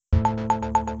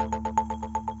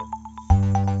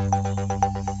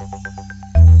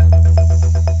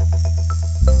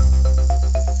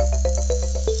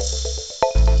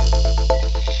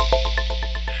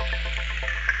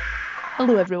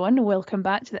Hello everyone, welcome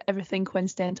back to the Everything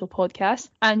Coincidental podcast.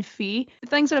 And Fee,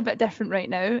 things are a bit different right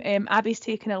now. Abby's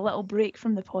taking a little break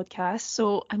from the podcast,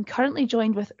 so I'm currently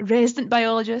joined with resident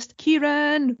biologist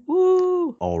Kieran.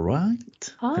 Woo! All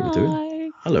right. Hi. How we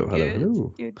doing?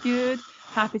 Hello. Good.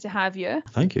 Happy to have you.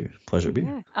 Thank you. Pleasure to be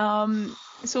here.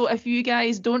 So if you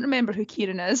guys don't remember who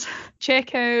Kieran is,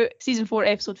 check out season 4,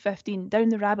 episode 15, Down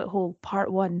the Rabbit Hole,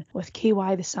 part 1 with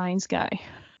KY the Science Guy.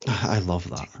 I love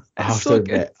that. I have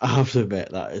to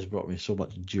admit that has brought me so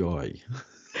much joy.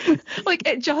 Like,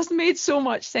 it just made so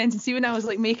much sense. And see, when I was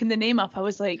like making the name up, I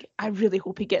was like, I really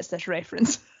hope he gets this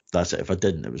reference. That's it. If I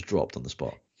didn't, it was dropped on the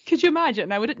spot. Could you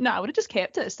imagine? I would have just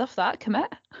kept it. Stuff that.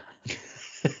 Commit.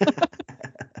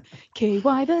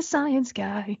 KY the Science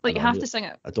Guy. Like, you have to sing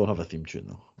it. I don't have a theme tune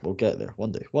though. We'll get there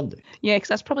one day. Yeah, because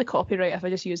that's probably copyright if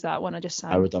I just use that one. I just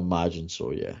sang. I would imagine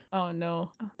so, yeah. Oh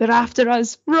no, they're after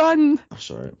us. Run!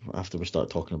 Sorry, after we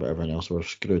start talking about everything else, we're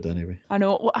screwed anyway. I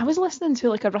know. Well, I was listening to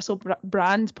like a Russell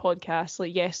Brand podcast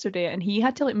like yesterday, and he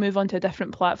had to like move on to a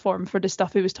different platform for the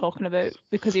stuff he was talking about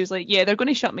because he was like, yeah, they're going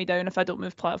to shut me down if I don't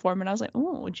move platform. And I was like,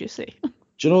 oh, juicy.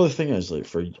 Do you know the thing is, like,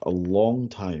 for a long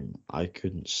time, I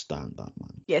couldn't stand that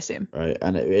man. Yeah, same. Right,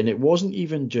 and it wasn't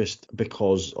even just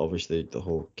because, obviously, the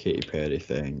whole Katy Perry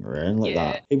thing or anything like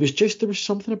that. It was just, there was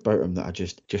something about him that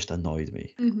just annoyed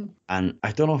me. Mm-hmm. And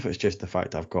I don't know if it's just the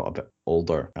fact I've got a bit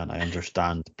older and I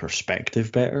understand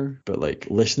perspective better, but, like,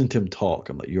 listening to him talk,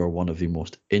 I'm like, you're one of the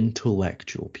most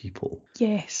intellectual people.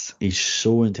 Yes. He's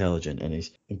so intelligent and he's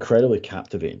incredibly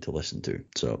captivating to listen to.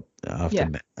 So I have to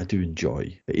admit, I do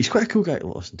enjoy. He's quite a cool guy to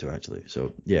listen to, actually.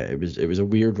 So yeah, it was a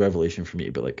weird revelation for me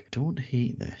to be like, don't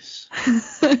hate this.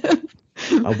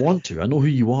 I want to. I know who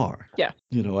you are. Yeah.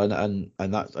 You know, and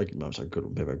that's like,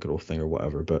 maybe a growth thing or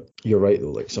whatever. But you're right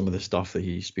though. Like some of the stuff that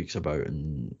he speaks about,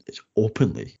 and it's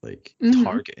openly like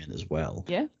targeting as well.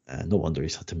 Yeah. No wonder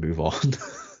he's had to move on.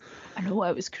 I know,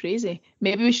 it was crazy.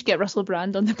 Maybe we should get Russell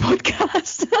Brand on the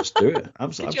podcast. Let's do it.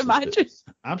 Absolutely. Could you imagine?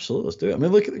 Absolutely, let's do it. I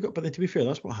mean, but then, to be fair,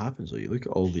 that's what happens. Though. You look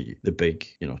at all the big,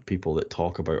 people that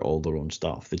talk about all their own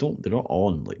stuff. They're not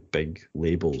on like big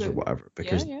labels or whatever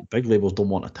because big labels don't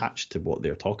want attached to what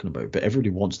they're talking about. But everybody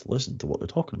wants to listen to what they're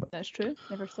talking about. That's true.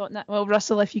 Never thought that. Well,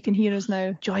 Russell, if you can hear us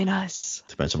now, join us.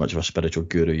 Depends how much of a spiritual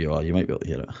guru you are. You might be able to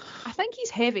hear it. I think he's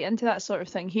heavy into that sort of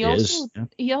thing. He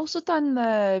also done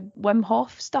the Wim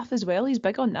Hof stuff as well. He's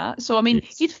big on that. So I mean,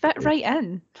 he'd fit right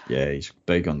in. Yeah, he's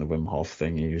big on the Wim Hof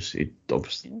thing. He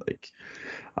obviously like.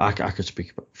 I could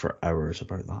speak for hours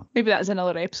about that. Maybe that's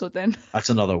another episode then. That's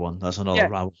another one. That's another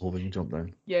rabbit hole we can jump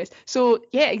down. Yes. So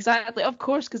yeah, exactly. Of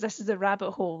course, because this is a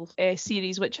rabbit hole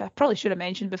series, which I probably should have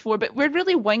mentioned before. But we're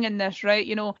really winging this, right?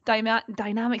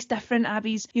 Dynamics different.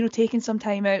 Abby's, taking some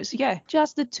time out. So yeah,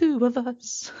 just the two of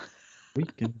us. We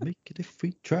can make it if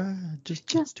we try. Just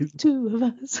the two of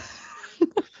us.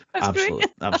 Absolutely.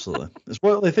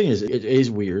 Well, the thing is, it is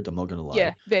weird. I'm not going to lie.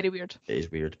 Yeah, very weird. It is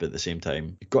weird, but at the same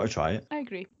time, you've got to try it. I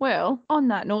agree. Well, on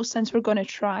that note, since we're going to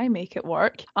try make it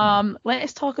work, let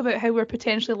us talk about how we're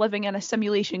potentially living in a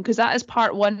simulation, because that is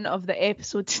part 1 of the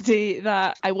episode today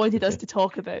that I wanted us to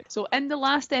talk about. So in the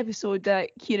last episode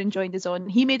that Kieran joined us on,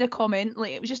 he made a comment,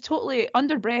 like it was just totally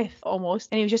under breath almost,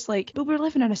 and he was just like, but we're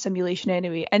living in a simulation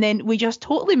anyway. And then we just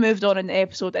totally moved on in the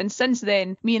episode, and since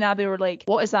then, me and Abby were like,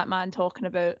 what is that man talking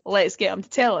about? Let's get him to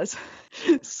tell us.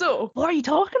 So, what are you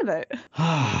talking about?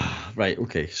 Right,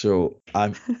 okay. So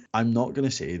I'm not going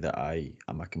to say that I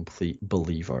am a complete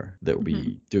believer that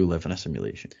we do live in a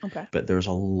simulation. Okay. But there's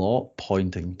a lot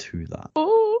pointing to that.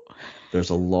 Oh.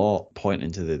 There's a lot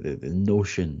pointing to the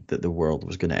notion that the world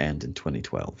was going to end in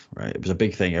 2012, right? It was a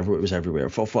big thing. It was everywhere.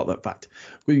 For that fact,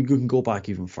 you can go back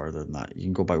even further than that. You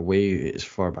can go back way as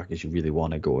far back as you really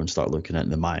want to go and start looking at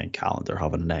the Mayan calendar,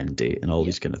 having an end date and all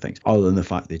these kind of things, other than the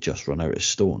fact they just run out of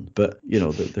stone. But,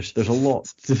 there's a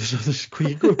lot. You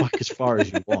can go back as far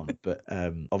as you want. But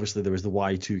obviously there was the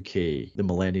Y2K, the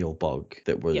millennial bug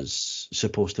that was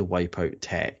supposed to wipe out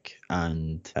tech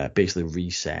and basically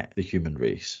reset the human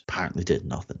race. Apparently did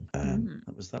nothing.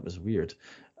 That was weird.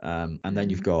 And then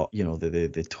you've got,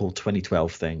 the whole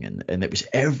 2012 thing, and it was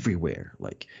everywhere,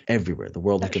 like everywhere. The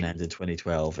world was going to end in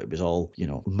 2012. It was all,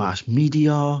 mass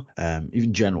media,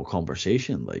 even general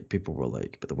conversation. Like people were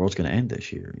like, but the world's going to end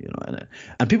this year,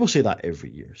 and people say that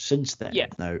every year since then. Yeah.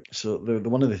 Now, so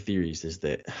one of the theories is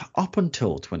that up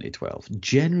until 2012,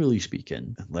 generally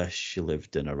speaking, unless you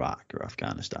lived in Iraq or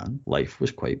Afghanistan, life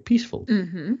was quite peaceful.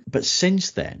 But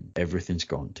since then, everything's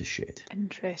gone to shit.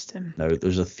 Interesting. Now,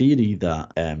 there's a theory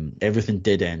that everything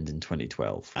did end in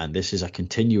 2012, and this is a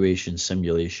continuation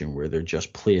simulation where they're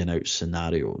just playing out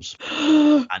scenarios.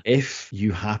 And if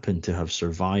you happen to have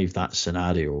survived that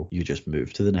scenario, you just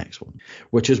move to the next one,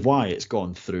 which is why it's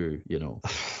gone through,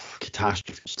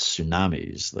 catastrophes,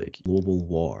 tsunamis, like global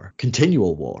war,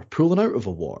 continual war, pulling out of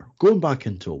a war, going back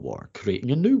into a war,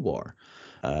 creating a new war.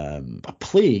 A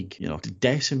plague,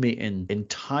 decimating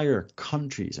entire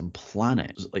countries and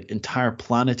planets, like entire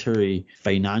planetary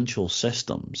financial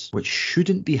systems, which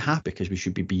shouldn't be happening because we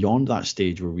should be beyond that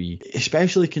stage where we,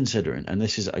 especially considering, and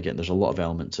this is, again, there's a lot of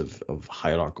elements of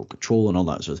hierarchical control and all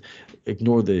that, so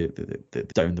ignore the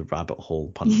down the rabbit hole,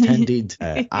 pun intended,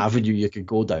 avenue you could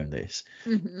go down this.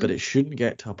 But it shouldn't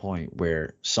get to a point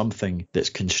where something that's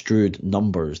construed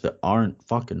numbers that aren't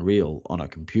fucking real on a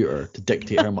computer to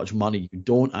dictate how much money you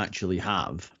don't actually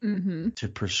have to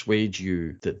persuade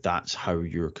you that that's how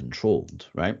you're controlled,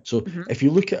 right? So if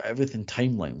you look at everything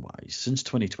timeline wise, since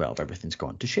 2012 everything's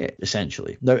gone to shit,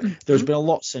 essentially. Now there's been a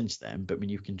lot since then, but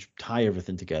you can tie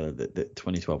everything together that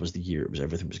 2012 was the year it was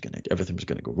everything was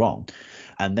gonna go wrong.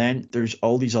 And then there's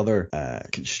all these other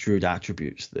construed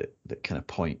attributes that kind of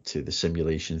point to the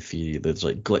simulation theory. There's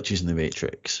like glitches in the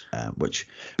matrix, which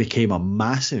became a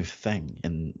massive thing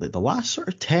in the last sort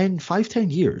of 10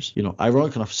 years.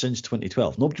 Ironic enough, since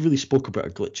 2012 nobody really spoke about a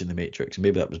glitch in the matrix.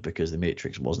 Maybe that was because the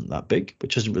matrix wasn't that big,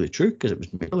 which isn't really true because it was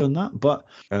bigger than that, but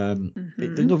they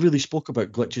never really spoke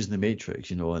about glitches in the matrix,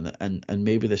 and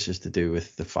maybe this is to do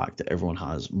with the fact that everyone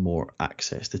has more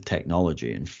access to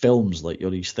technology and films, like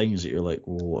these things that you're like,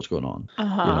 whoa, what's going on?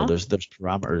 There's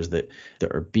parameters that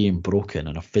are being broken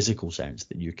in a physical sense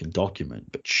that you can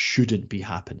document but shouldn't be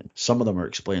happening. Some of them are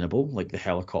explainable, like the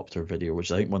helicopter video,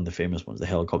 which I think one of the famous ones, the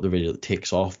helicopter video that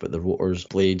takes off but the rotor's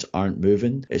blades aren't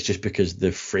moving. It's just because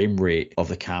the frame rate of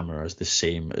the camera is the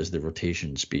same as the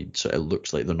rotation speed, so it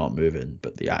looks like they're not moving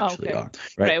but they actually are,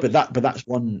 right? But that's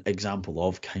one example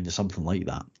of kind of something like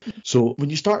that. So when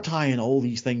you start tying all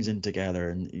these things in together,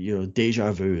 and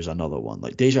deja vu is another one.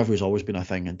 Like deja vu has always been a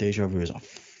thing, and deja vu is a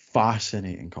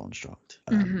fascinating construct.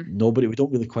 We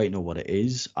don't really quite know what it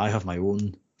is. I have my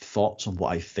own thoughts on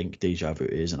what I think deja vu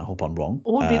is, and I hope I'm wrong.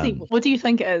 Oh, really? What do you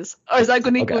think it is? Or is that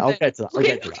going to go I'll get to that.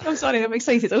 Okay. I'm sorry, I'm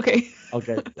excited. Okay. I'll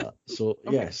get to that. So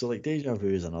so like deja vu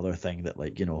is another thing that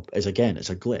is, again, it's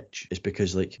a glitch. It's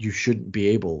because you shouldn't be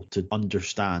able to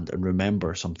understand and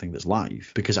remember something that's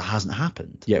live because it hasn't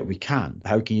happened. Yet we can.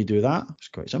 How can you do that? It's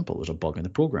quite simple. There's a bug in the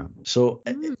program. So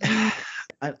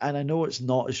and I know it's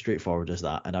not as straightforward as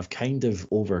that, and I've kind of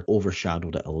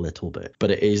overshadowed it a little bit, but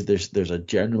it is, there's a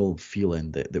general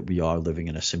feeling that we are living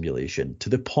in a simulation, to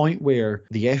the point where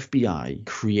the FBI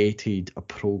created a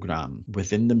program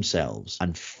within themselves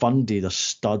and funded a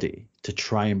study to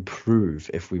try and prove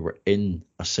if we were in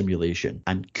a simulation,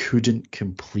 and couldn't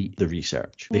complete the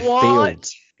research. They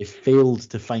failed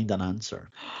to find an answer.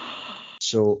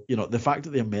 So, you know, the fact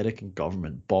that the American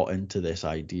government bought into this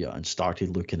idea and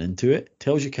started looking into it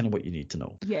tells you kind of what you need to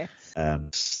know. Yes.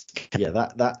 That's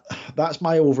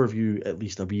my overview, at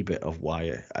least a wee bit, of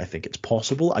why I think it's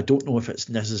possible. I don't know if it's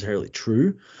necessarily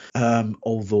true,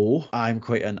 although I'm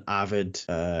quite an avid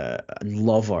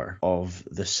lover of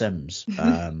The Sims.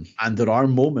 And there are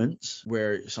moments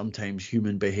where sometimes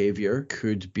human behavior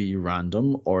could be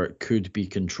random, or it could be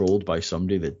controlled by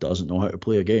somebody that doesn't know how to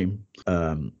play a game.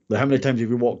 Like, how many times have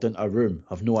you walked into a room,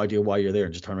 have no idea why you're there,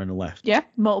 and just turn around and left? Yeah,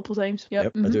 multiple times.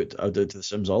 Yep. I do it to The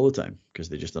Sims all the time, because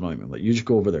they just annoy me. I'm like, you just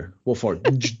go over there. What for?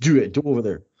 Just do it. Go over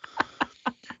there.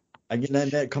 And then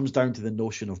it comes down to the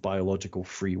notion of biological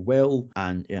free will,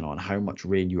 and, you know, and how much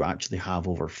reign you actually have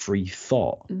over free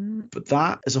thought. But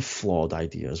that is a flawed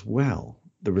idea as well.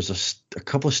 There was a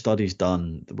couple of studies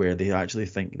done where they actually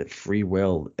think that free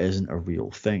will isn't a real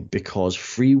thing, because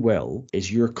free will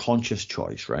is your conscious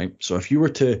choice, right? So if you were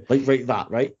to,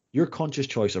 right? Your conscious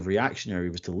choice of reactionary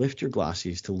was to lift your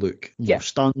glasses, to look more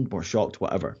stunned, more shocked,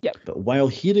 whatever. Yep. But while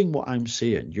hearing what I'm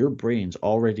saying, your brain's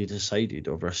already decided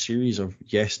over a series of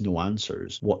yes-no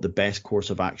answers what the best course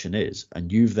of action is.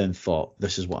 And you've then thought,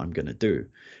 this is what I'm going to do.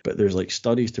 But there's like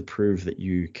studies to prove that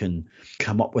you can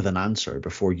come up with an answer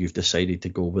before you've decided to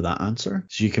go with that answer.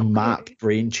 So you can map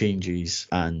brain changes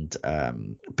and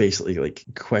basically like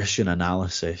question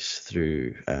analysis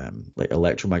through like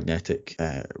electromagnetic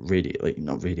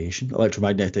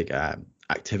electromagnetic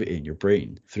activity in your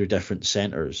brain through different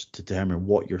centers to determine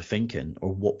what you're thinking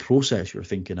or what process you're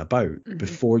thinking about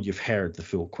before you've heard the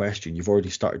full question. You've already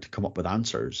started to come up with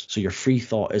answers. So your free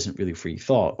thought isn't really free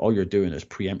thought. All you're doing is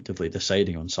preemptively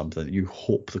deciding on something that you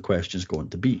hope the question's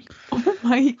going to be. Oh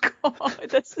my God,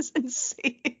 this is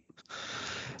insane.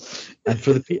 And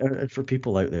for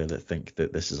people out there that think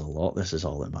that this is a lot, this is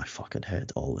all in my fucking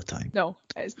head all the time. No,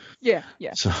 it's yeah.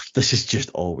 So this is just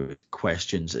always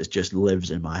questions. It just lives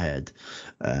in my head.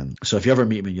 So if you ever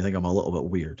meet me and you think I'm a little bit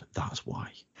weird, that's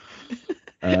why.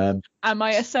 Am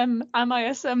I a sim? Am I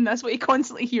a sim? That's what he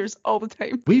constantly hears all the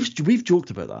time. We've joked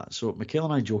about that. So Michaela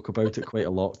and I joke about it quite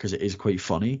a lot because it is quite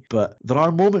funny. But there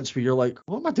are moments where you're like,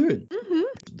 what am I doing? Mm-hmm.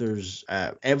 There's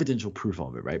evidential proof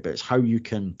of it, right? But it's how you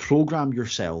can program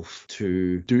yourself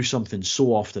to do something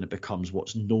so often it becomes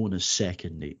what's known as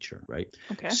second nature, right?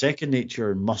 Okay. Second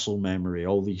nature, muscle memory,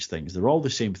 all these things, they're all the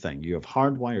same thing. You have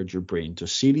hardwired your brain to a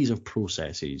series of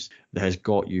processes that has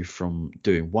got you from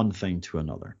doing one thing to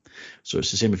another. So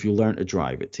it's the same if you learn to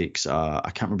drive. It takes,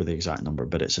 I can't remember the exact number,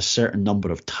 but it's a certain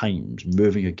number of times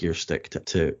moving a gear stick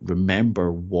to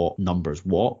remember what numbers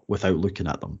what without looking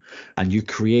at them. And you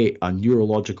create a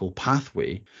neurological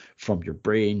pathway from your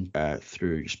brain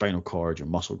through your spinal cord, your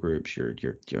muscle groups, your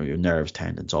nerves,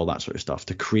 tendons, all that sort of stuff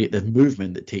to create the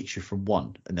movement that takes you from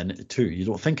one and then into two. You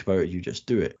don't think about it, you just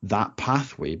do it. That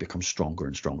pathway becomes stronger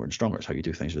and stronger and stronger. It's how you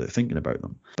do things without thinking about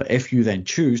them. But if you then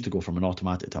choose to go from an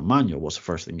automatic to a manual, what's the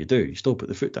first thing you do? You still put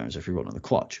the foot down as if you're running the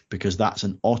clutch because that's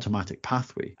an automatic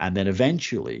pathway. And then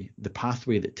eventually the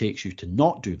pathway that takes you to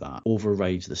not do that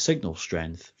overrides the signal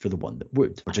strength for the one that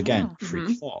would, which again,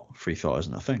 free thought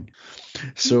isn't a thing.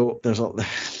 So there's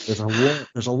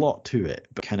a lot to it,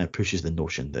 but kind of pushes the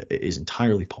notion that it is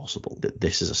entirely possible that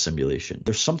this is a simulation.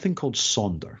 There's something called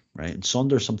Sonder, right? And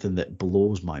Sonder is something that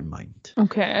blows my mind.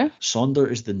 Okay.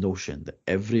 Sonder is the notion that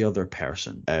every other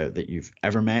person that you've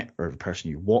ever met or every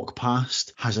person you walk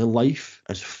past has a life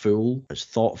as full, as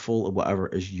thoughtful, or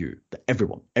whatever as you. That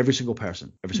everyone, every single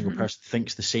person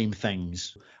thinks the same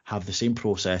things, have the same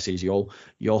processes. You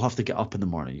all have to get up in the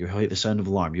morning. You hate the sound of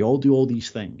alarm. You all do all these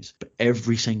things, but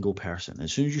every single person,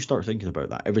 as soon as you start thinking about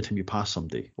that, every time you pass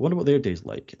somebody, I wonder what their day's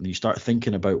like, and you start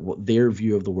thinking about what their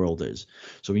view of the world is.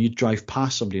 So when you drive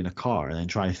past somebody in a car and then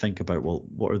try to think about, well,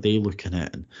 what are they looking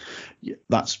at? And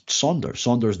that's Sonder.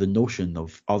 Sonder is the notion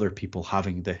of other people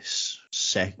having this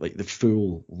like the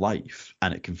full life,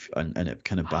 and it can and it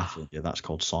kind of baffles you. That's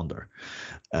called Sonder.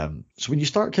 So when you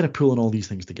start kind of pulling all these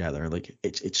things together, like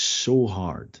it's so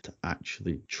hard to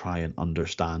actually try and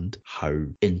understand how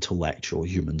intellectual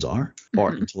humans are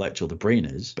or intellectual the brain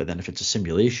is. But then if it's a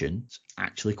simulation, it's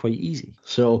actually quite easy.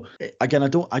 So again, I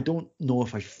don't know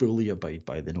if I fully abide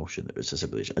by the notion that it's a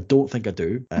simulation. I don't think I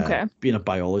do. Being a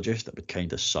biologist, that would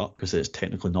kind of suck because it's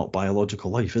technically not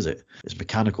biological life, is it? It's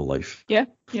mechanical life. Yeah.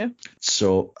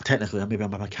 So technically, maybe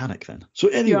I'm a mechanic then. So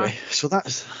anyway, so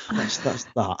that's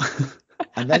that.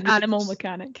 And then an animal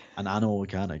mechanic,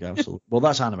 absolutely. Well,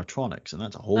 that's animatronics, and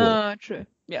that's a whole. True.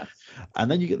 Yeah. And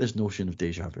then you get this notion of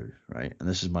deja vu, right? And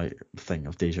this is my thing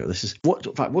of deja vu. This is what.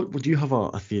 In fact, what would you have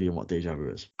a theory on what deja vu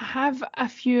is? I have a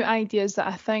few ideas that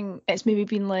I think it's maybe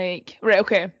been like, right,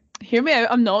 okay, hear me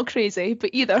out. I'm not crazy, but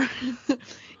either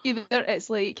it's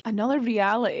like another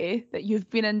reality that you've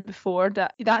been in before,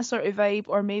 that sort of vibe,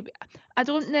 or maybe I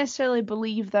don't necessarily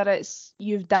believe that it's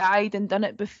you've died and done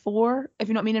it before, if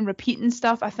you know what I mean, and repeating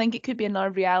stuff. I think it could be another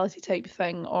reality type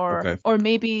thing, or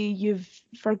maybe you've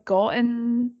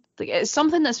forgotten. Like it's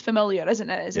something that's familiar, isn't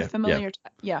it? Is it familiar?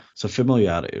 Yeah. So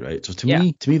familiarity, right? So to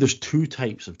me, there's two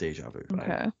types of deja vu, right?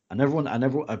 Okay. And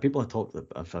everyone, people I talk to,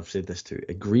 I've said this to,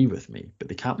 agree with me, but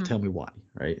they can't tell me why,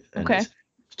 right? And okay.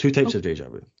 There's two types of deja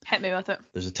vu. Hit me with it.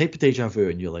 There's a type of deja vu,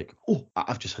 and you're like, oh,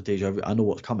 I've just had deja vu. I know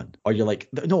what's coming. Or you're like,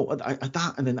 no,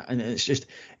 that, and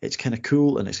it's kind of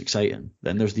cool and it's exciting.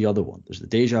 Then there's the other one. There's the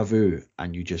deja vu,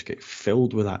 and you just get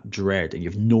filled with that dread, and you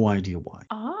have no idea why.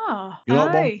 You know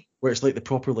that one where it's like the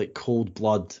proper like cold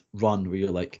blood run, where you're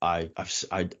like, I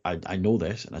know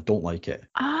this, and I don't like it.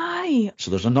 Aye. So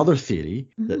there's another theory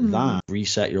that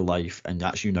reset your life, and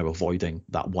that's you now avoiding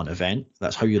that one event.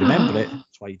 That's how you remember it.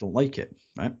 That's why you don't like it,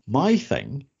 right? My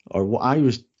thing, or what I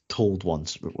was told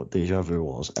once about what deja vu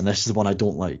was, and this is the one I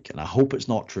don't like, and I hope it's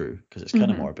not true because it's kind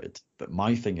of morbid, but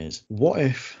my thing is, what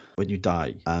if when you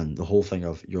die and the whole thing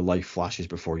of your life flashes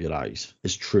before your eyes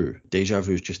is true? Deja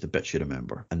vu is just the bits you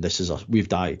remember, and this is us. We've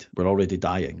died, we're already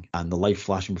dying, and the life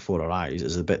flashing before our eyes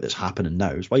is the bit that's happening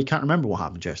now. It's why you can't remember what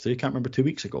happened yesterday, you can't remember 2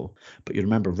 weeks ago, but you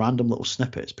remember random little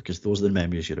snippets because those are the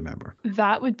memories you remember.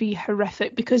 That would be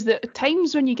horrific, because the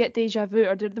times when you get deja vu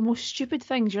are the most stupid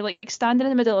things. You're like standing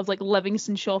in the middle of like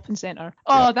Livingston Shopping Centre.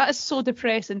 That is so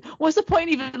depressing. What's the point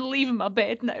even leaving my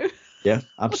bed now? Yeah,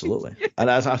 absolutely. And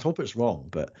I hope it's wrong,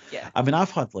 but I mean, I've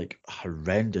had like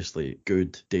horrendously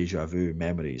good deja vu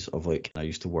memories of like, I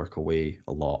used to work away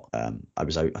a lot. I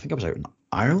think I was out in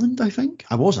Ireland, I think.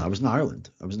 I wasn't. I was in Ireland.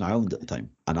 I was in Ireland at the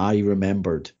time. And I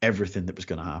remembered everything that was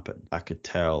going to happen. I could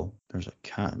tell there's a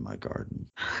cat in my garden.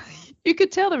 You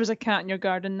could tell there was a cat in your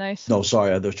garden, nice. No,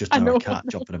 sorry. There was just I now know. a cat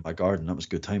jumping in my garden. That was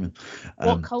good timing.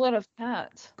 What colour of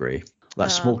cat? Grey. That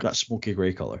smoky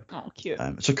grey colour. Oh, cute.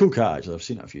 It's a cool cat, actually. I've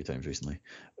seen it a few times recently.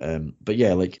 But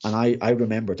yeah, like, and I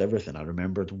remembered everything. I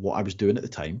remembered what I was doing at the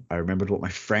time. I remembered what my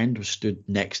friend was stood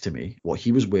next to me, what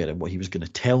he was wearing, what he was going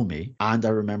to tell me, and I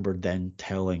remembered then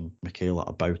telling Michaela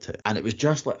about it. And it was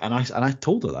just like, and I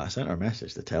told her that. I sent her a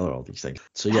message to tell her all these things.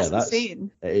 So yeah, that's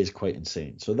insane. It is quite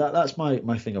insane. So that's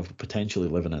my thing of potentially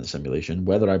living in a simulation.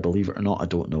 Whether I believe it or not, I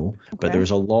don't know. Okay. But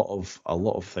there's a lot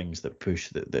of things that push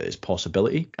that it's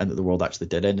possibility, and that the world actually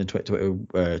did end in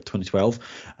 2012,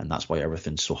 and that's why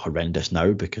everything's so horrendous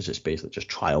now, because it's basically just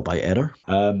trial by error.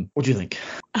 What do you think?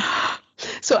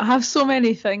 So I have so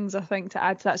many things I think to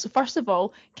add to that. So first of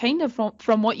all, kind of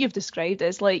from what you've described,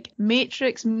 is like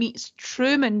Matrix meets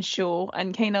Truman Show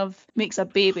and kind of makes a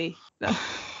baby.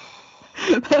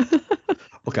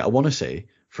 Okay, I want to say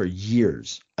for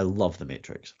years I love The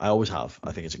Matrix. I always have.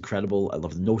 I think it's incredible. I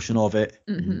love the notion of it.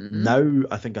 Mm-hmm. Now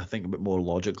I think a bit more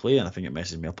logically, and I think it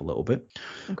messes me up a little bit.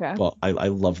 Okay. But I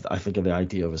love. I think the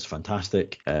idea of it is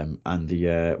fantastic. And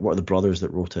the what are the brothers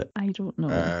that wrote it? I don't know.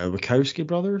 Wachowski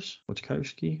brothers.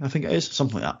 Wachowski, I think it is,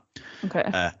 something like that.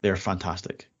 Okay. They're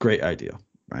fantastic. Great idea.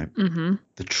 Right. Mm-hmm.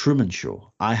 The Truman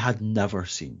Show, I had never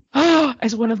seen.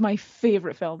 It's one of my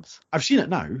favourite films. I've seen it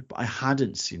now, but I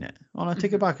hadn't seen it. Oh, no, I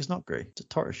take it back. It's not great. It's a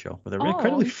tortoise shell with an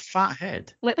incredibly fat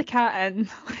head. Let the cat in.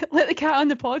 Let the cat on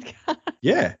the podcast.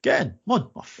 Yeah, get in. Come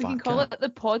on. Oh, we can call it the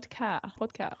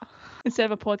Podcat instead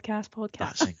of a podcast.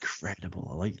 That's incredible.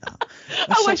 I like that.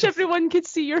 I wish everyone could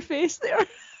see your face there.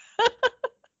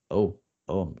 Oh,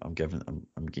 I'm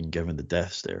getting given the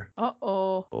death stare.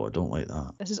 Oh, I don't like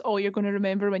that. This is all you're going to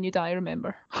remember when you die.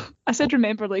 Remember. I said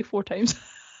remember like 4 times.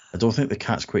 I don't think the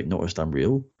cat's quite noticed I'm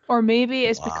real. Or maybe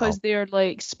it's because they're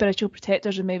like spiritual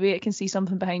protectors, and maybe it can see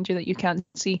something behind you that you can't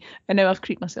see. And now I've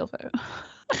creeped myself out.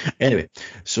 Anyway,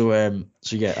 so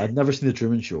yeah, I'd never seen the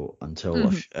Truman Show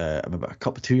until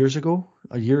about 2 years ago,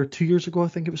 a year or 2 years ago, I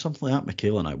think it was something like that.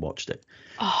 Michaela and I watched it.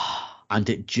 And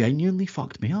it genuinely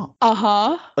fucked me up.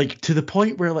 Like, to the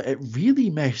point where like it really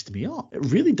messed me up. It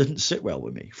really didn't sit well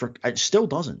with me. It still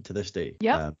doesn't to this day.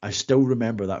 Yeah. I still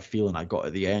remember that feeling I got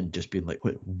at the end, just being like,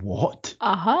 wait, what?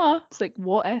 It's like,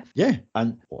 what if? Yeah.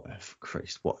 And what if?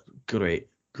 Christ, what great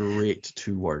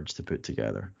 2 words to put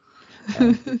together.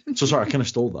 So sorry, I kind of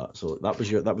stole that. So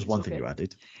that was one thing you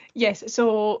added. Yes.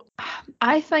 So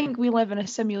I think we live in a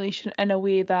simulation in a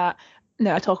way that.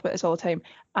 Now, I talk about this all the time.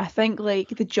 I think like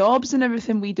the jobs and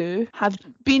everything we do have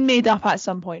been made up at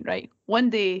some point, right? One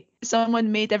day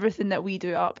someone made everything that we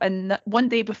do up, and one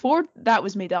day before that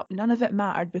was made up, none of it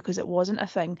mattered because it wasn't a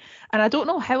thing. And I don't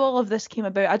know how all of this came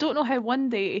about. I don't know how one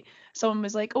day someone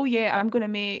was like, oh yeah, I'm going to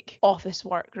make office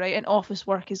work, right? And office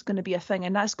work is going to be a thing,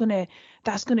 and that's going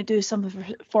to do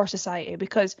something for society,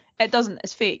 because it doesn't.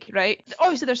 It's fake, right?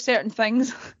 Obviously there's certain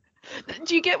things.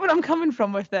 Do you get where I'm coming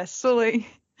from with this? So like,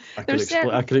 I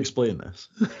could explain this.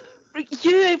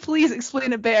 You please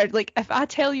explain it better. Like, if I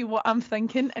tell you what I'm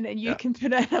thinking, and then you can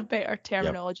put it in a better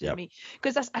terminology than me.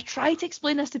 Because I try to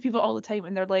explain this to people all the time,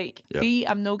 and they're like,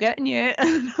 I'm not getting you.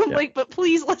 And I'm like, but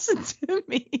please listen to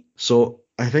me. So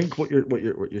I think what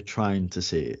you're trying to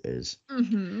say is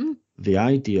the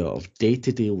idea of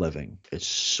day-to-day living is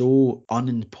so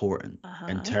unimportant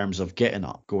in terms of getting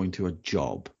up, going to a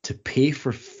job, to pay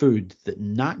for food that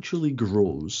naturally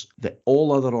grows, that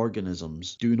all other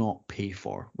organisms do not pay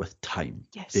for with time.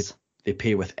 Yes. They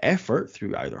pay with effort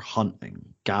through either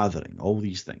hunting, gathering, all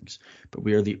these things. But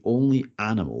we are the only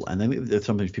animal, and I think that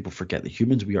sometimes people forget that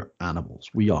humans, we are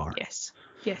animals. We are.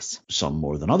 Yes. Some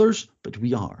more than others, but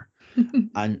we are.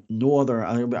 And no other,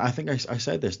 I think I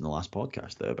said this in the last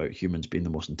podcast about humans being the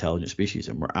most intelligent species,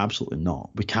 and we're absolutely not.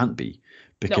 We can't be,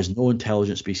 because no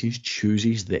intelligent species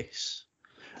chooses this.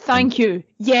 Thank you.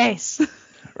 Yes.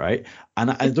 Right.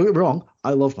 And don't get me wrong,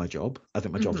 I love my job. I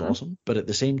think my job's awesome. But at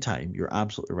the same time, you're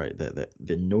absolutely right that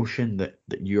the notion that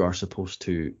you are supposed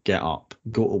to get up,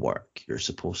 go to work, you're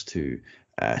supposed to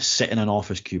sit in an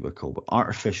office cubicle with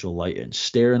artificial lighting,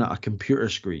 staring at a computer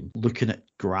screen, looking at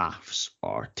graphs,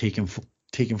 or taking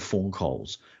phone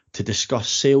calls to discuss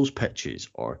sales pitches,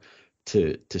 or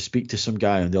to speak to some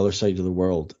guy on the other side of the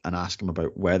world and ask him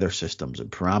about weather systems and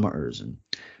parameters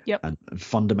and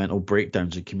fundamental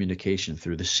breakdowns in communication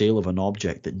through the sale of an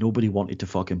object that nobody wanted to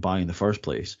fucking buy in the first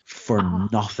place for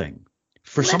nothing,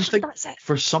 for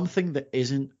something that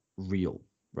isn't real.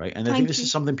 right? And I think this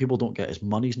is something people don't get, is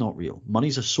money's not real.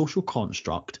 Money's a social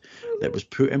construct that was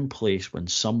put in place when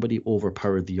somebody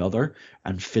overpowered the other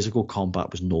and physical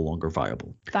combat was no longer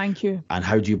viable. Thank you. And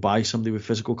how do you buy somebody with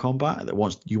physical combat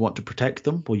that you want to protect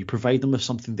them? Well, you provide them with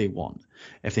something they want.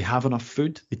 If they have enough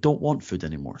food, they don't want food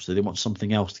anymore, so they want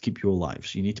something else to keep you alive.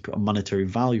 So you need to put a monetary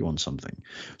value on something.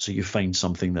 So you find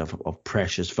something of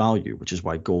precious value, which is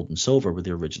why gold and silver were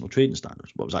the original trading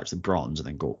standards. Well, it was actually bronze and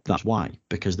then gold. That's why,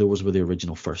 because those were the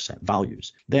original first set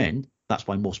values. Then that's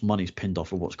why most money's pinned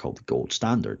off of what's called the gold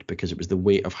standard, because it was the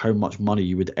weight of how much money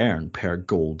you would earn per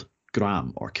gold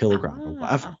gram or kilogram or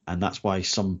whatever. And that's why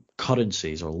some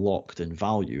currencies are locked in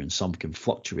value and some can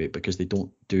fluctuate, because they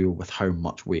don't deal with how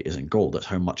much weight is in gold. That's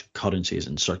how much currency is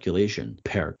in circulation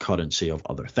per currency of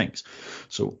other things.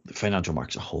 So the financial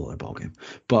market's a whole other ballgame.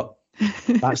 But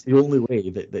that's the only way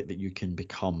that you can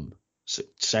become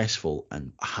successful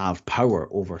and have power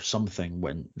over something,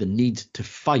 when the need to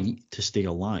fight to stay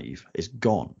alive is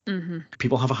gone.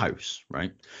 People have a house,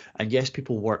 right? And yes,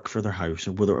 people work for their house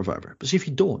or whatever. But see, if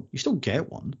you don't, you still get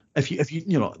one. If you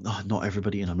not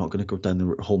everybody, and I'm not going to go down the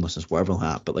route of homelessness, whatever like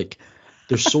that, but like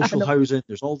there's social housing,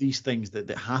 there's all these things that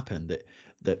happen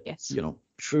that yes.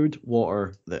 Food,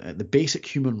 water, the basic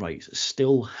human rights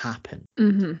still happen.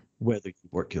 Whether you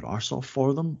work your arse off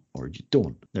for them or you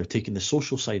don't. Now, taking the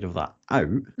social side of that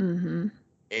out,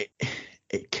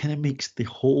 it kind of makes the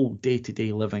whole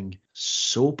day-to-day living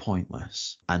so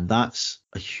pointless. And that's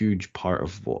a huge part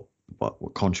of what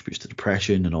contributes to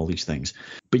depression and all these things.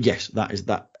 But yes,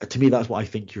 to me, that's what I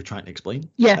think you're trying to explain.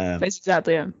 Yeah, that's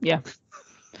exactly it. Yeah.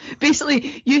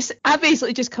 Basically, I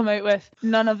basically just come out with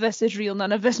none of this is real,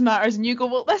 none of this matters, and you go,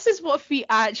 well, this is what fee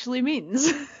actually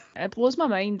means. It blows my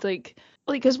mind, like,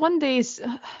 because one day,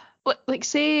 like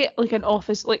say, like an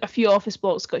office, like a few office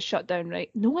blocks got shut down, right?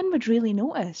 No one would really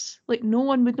notice. Like, no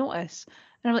one would notice.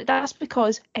 And I'm like, that's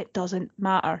because it doesn't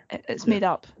matter. It's made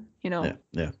up, Yeah.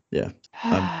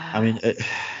 I mean,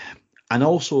 and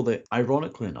also that,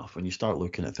 ironically enough, when you start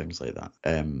looking at things like that,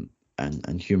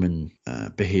 and human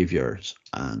behaviors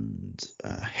and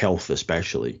health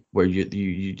especially, where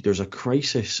you there's a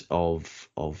crisis of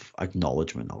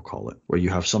acknowledgement, I'll call it, where you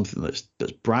have something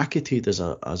that's bracketed as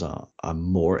a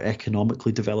more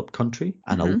economically developed country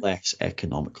and a less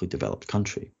economically developed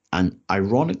country. And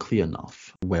ironically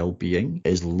enough, well-being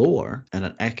is lower in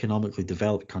an economically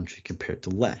developed country compared to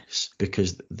less,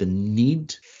 because the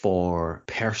need for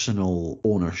personal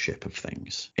ownership of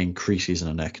things increases in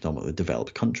an economically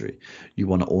developed country. You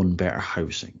want to own better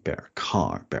housing, better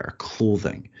car, better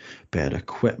clothing, better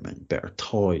equipment, better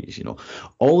toys,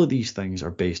 all of these things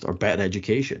are based, or better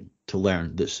education to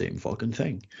learn the same fucking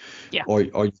thing. Yeah. Or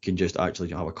you can just actually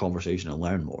have a conversation and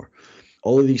learn more.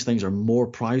 All of these things are more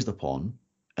prized upon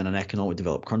in an economically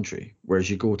developed country, whereas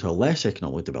you go to a less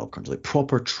economically developed country, like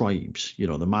proper tribes, the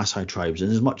Maasai tribes, and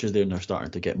as much as they're now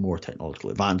starting to get more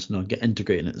technologically advanced and get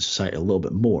integrated into society a little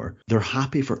bit more, they're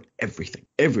happy for everything.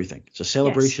 It's a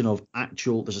celebration of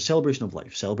there's a celebration of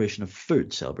life, celebration of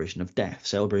food, celebration of death,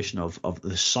 celebration of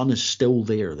the sun is still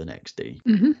there the next day.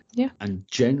 Yeah. And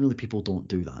generally people don't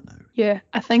do that now. Yeah,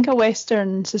 I think a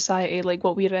Western society like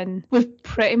what we're in, we've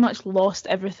pretty much lost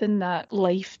everything that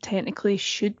life technically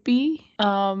should be.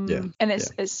 And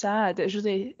it's sad. It's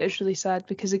really sad,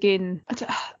 because again,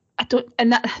 I don't,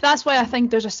 and that's why I think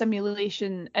there's a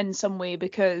simulation in some way,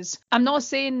 because I'm not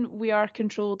saying we are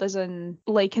controlled as in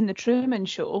like in the Truman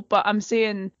Show, but I'm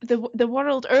saying the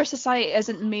world, our society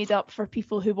isn't made up for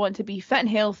people who want to be fit and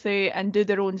healthy and do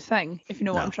their own thing, if you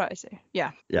know what I'm trying to say.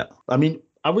 Yeah. I mean,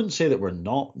 I wouldn't say that we're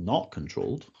not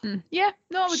controlled. Yeah,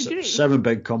 no, I would agree. 7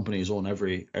 big companies own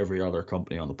every other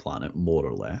company on the planet, more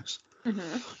or less.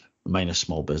 Minus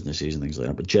small businesses and things like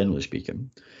that, but generally speaking,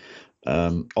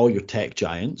 all your tech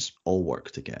giants all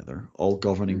work together. All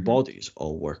governing bodies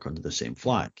all work under the same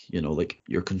flag. Like,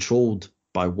 you're controlled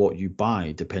by what you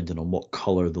buy, depending on what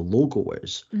color the logo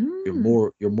is. You're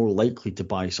more likely to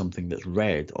buy something that's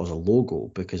red as a logo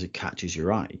because it catches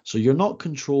your eye. So you're not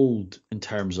controlled in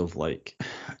terms of like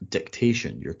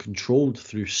dictation. You're controlled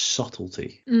through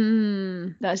subtlety.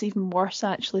 That's even worse,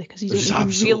 actually, because you don't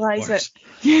even realize it.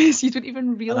 Yes, you don't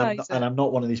even realize it. And I'm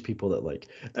not one of these people that like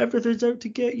everything's out to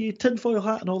get you, tinfoil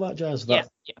hat and all that jazz. Yeah.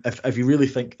 If you really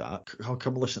think that, how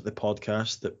come listen to the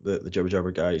podcast that the Jibber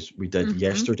Jabber guys we did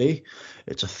yesterday?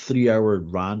 It's a 3-hour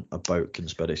rant about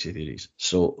conspiracy theories.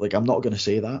 So like, I'm not going to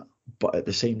say that, but at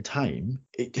the same time,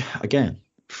 again,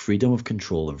 freedom of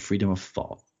control and freedom of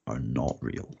thought are not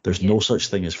real. There's no such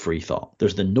thing as free thought.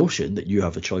 There's the notion that you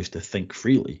have a choice to think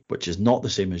freely, which is not the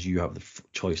same as you have the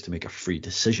choice to make a free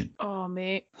decision. Oh,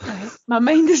 mate, my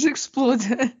mind is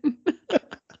exploding.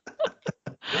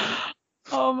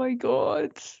 Oh my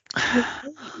god.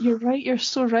 You're right. You're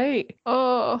so right.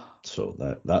 Oh. So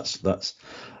that's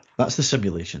the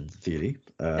simulation theory.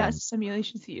 That's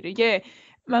simulation theory. Yeah.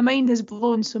 My mind has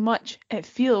blown so much it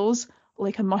feels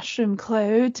like a mushroom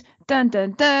cloud. Dun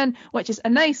dun dun. Which is a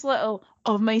nice little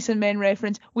Of Mice and Men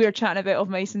reference. We were chatting about Of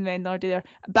Mice and Men the other day there.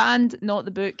 Band, not the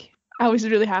book. I was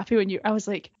really happy when I was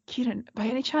like, Kieran, by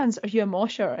any chance, are you a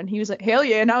mosher? And he was like, hell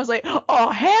yeah. And I was like, oh,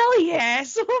 hell yeah,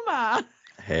 so am I.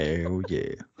 Hell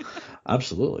yeah.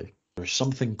 Absolutely. There's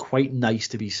something quite nice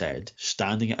to be said,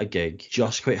 standing at a gig,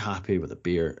 just quite happy with a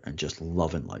beer and just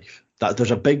loving life. That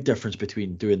there's a big difference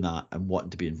between doing that and wanting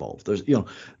to be involved. There's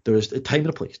a time and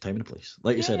a place.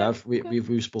 Like you said,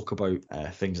 we've spoke about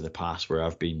things in the past where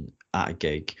I've been at a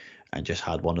gig and just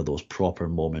had one of those proper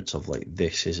moments of like,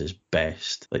 this is his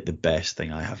best, like the best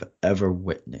thing I have ever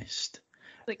witnessed.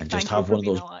 Like, and thank just you have for one of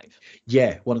being those, alive.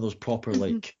 yeah, one of those proper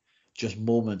like just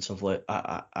moments of like,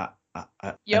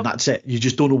 Yep. and that's it. You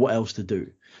just don't know what else to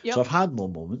do. Yep. So I've had more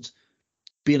moments.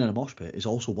 Being in a mosh pit is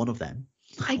also one of them.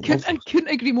 I couldn't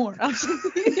agree more.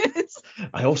 Absolutely. Yes.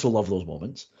 I also love those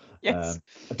moments. Yes.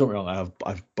 Don't get me wrong,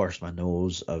 I've burst my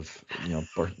nose, I've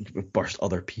burst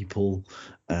other people,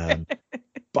 but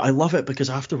I love it because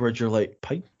afterwards you're like,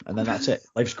 pint, and then that's it.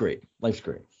 Life's great.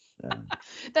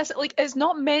 That's like, it's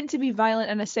not meant to be violent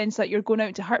in a sense that you're going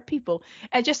out to hurt people.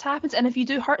 It just happens, and if you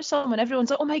do hurt someone, everyone's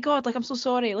like, oh my god, like I'm so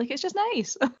sorry. Like, it's just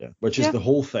nice. Yeah, which is the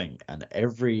whole thing, and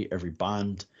every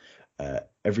band,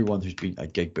 everyone who's been at a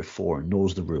gig before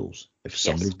knows the rules. If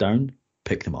somebody's down,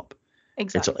 pick them up.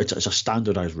 Exactly. It's a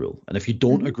standardized rule, and if you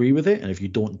don't agree with it, and if you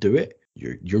don't do it,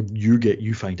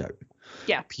 you find out.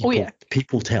 Yeah.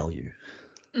 People tell you.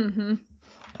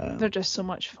 They're just so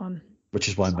much fun. Which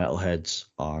is why metalheads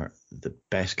are the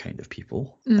best kind of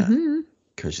people. Mm-hmm.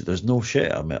 Because there's no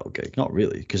shit at a metal gig. Not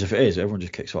really. Because if it is, everyone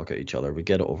just kicks fuck at each other. We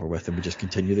get it over with and we just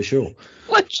continue the show.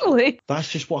 Literally. That's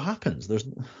just what happens.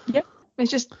 Yep.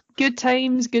 It's just good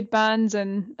times, good bands,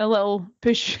 and a little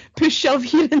push shove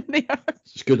here and there.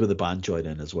 It's good when the band join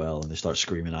in as well, and they start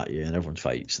screaming at you, and everyone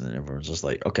fights, and then everyone's just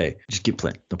like, okay, just keep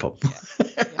playing, no problem.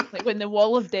 Yeah. Like when the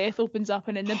wall of death opens up,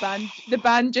 and then the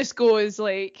band just goes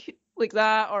like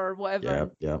that or whatever.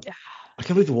 Yeah. I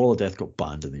can't believe the Wall of Death got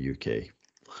banned in the UK.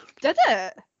 Did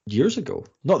it? Years ago.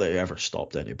 Not that it ever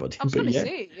stopped anybody. I was going to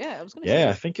say.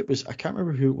 I think it was. I can't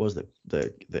remember who it was that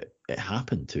it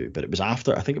happened to, but it was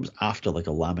after. I think it was after like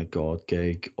a Lamb of God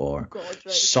gig or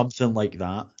something like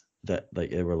that. That like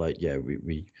they were like, yeah,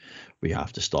 we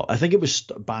have to stop. I think it was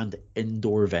banned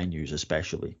indoor venues,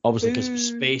 especially obviously because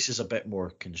space is a bit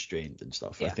more constrained and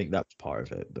stuff. Yeah. I think that's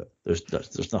part of it, but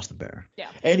there's nothing better.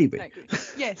 Yeah. Anyway.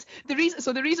 Yes. The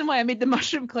reason why I made the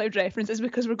mushroom cloud reference is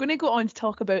because we're going to go on to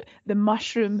talk about the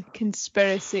mushroom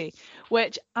conspiracy,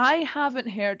 which I haven't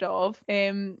heard of.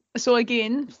 So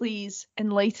again, please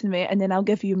enlighten me, and then I'll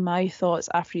give you my thoughts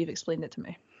after you've explained it to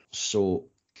me. So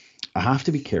I have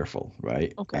to be careful,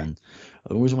 right? Okay. And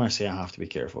the reason why I say I have to be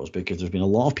careful is because there's been a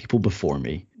lot of people before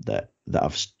me that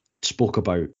have spoke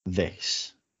about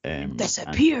this.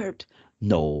 Disappeared.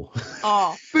 No.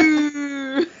 Oh,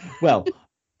 boo. Well,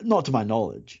 not to my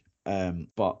knowledge.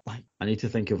 But like, I need to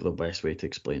think of the best way to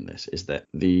explain this. Is that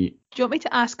Do you want me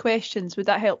to ask questions? Would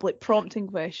that help, like prompting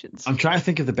questions? I'm trying to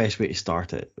think of the best way to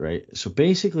start it, right? So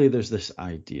basically, there's this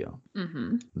idea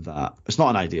that it's not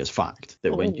an idea, it's fact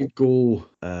that when you go,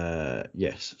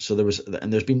 yes. So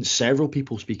there's been several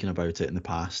people speaking about it in the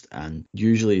past, and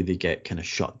usually they get kind of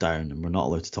shut down, and we're not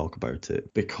allowed to talk about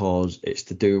it because it's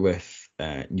to do with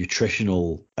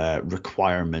nutritional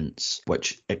requirements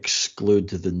which exclude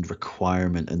the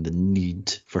requirement and the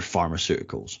need for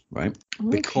pharmaceuticals, right? Okay.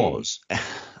 Because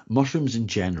mushrooms in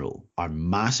general are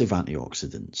massive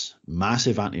antioxidants,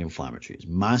 massive anti-inflammatories,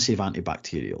 massive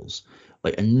antibacterials,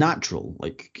 like a natural,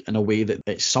 like in a way that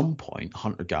at some point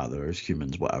hunter-gatherers,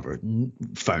 humans, whatever,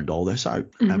 found all this out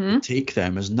and would take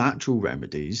them as natural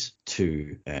remedies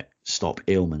to stop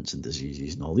ailments and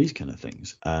diseases and all these kind of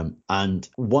things. And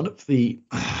one of the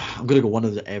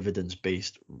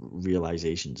evidence-based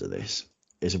realizations of this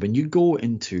is when you go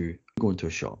into a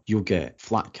shop, you'll get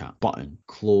Flat Cap, Button,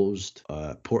 Closed,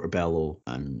 Portobello,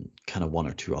 and kind of one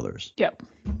or two others. Yep.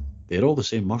 They're all the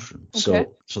same mushroom. Okay.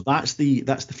 So that's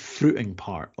the fruiting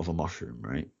part of a mushroom,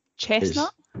 right?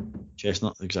 Chestnut,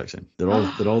 exact same. They're all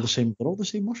the same. They're all the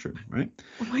same mushroom, right?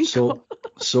 Oh my god.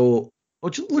 So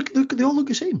look, they all look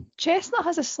the same. Chestnut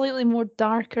has a slightly more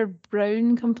darker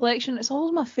brown complexion. It's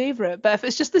always my favourite, but if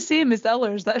it's just the same as the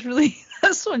others, that's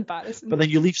so embarrassing. But then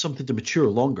you leave something to mature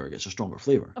longer, it gets a stronger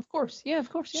flavour. Of course, yeah.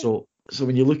 So So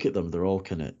when you look at them, they're all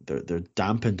they're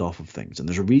dampened off of things, and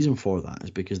there's a reason for that.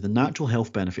 Is because the natural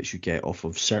health benefits you get off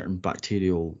of certain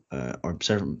bacterial or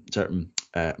certain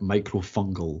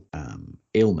microfungal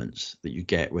ailments that you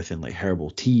get within like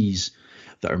herbal teas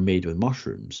that are made with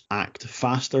mushrooms act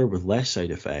faster with less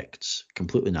side effects,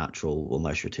 completely natural,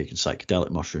 unless you're taking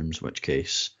psychedelic mushrooms, in which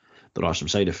case there are some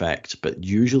side effects, but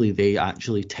usually they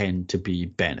actually tend to be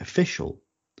beneficial.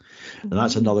 And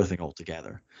that's another thing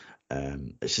altogether.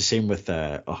 It's the same with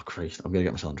oh Christ, I'm gonna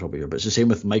get myself in trouble here, but it's the same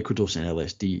with microdosing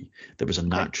LSD. There was a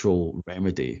natural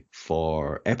remedy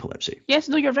for epilepsy. Yes,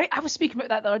 no, you're right. I was speaking about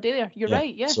that the other day there. You're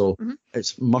right, yeah. So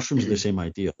it's mushrooms are the same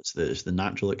idea. It's the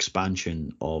natural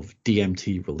expansion of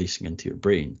DMT releasing into your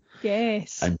brain.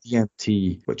 Yes. And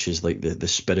DMT, which is like the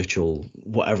spiritual,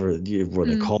 whatever you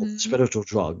want to call it, spiritual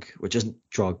drug, which isn't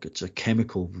drug, it's a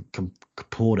chemical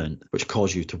component which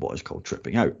causes you to what is called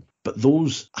tripping out. But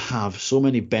those have so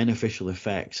many beneficial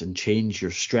effects and change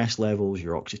your stress levels,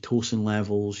 your oxytocin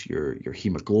levels, your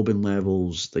hemoglobin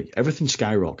levels. Like everything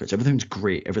skyrockets, everything's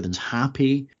great, everything's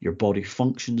happy, your body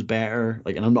functions better.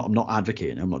 Like, and I'm not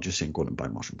advocating, I'm not just saying go out and buy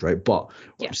mushrooms, right? But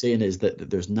what I'm saying is that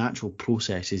there's natural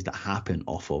processes that happen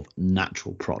off of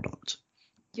natural products.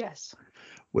 Yes.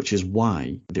 Which is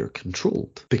why they're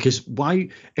controlled. Because why,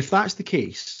 if that's the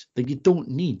case, then you don't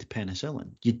need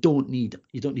penicillin. You don't need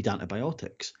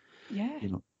antibiotics. Yeah. You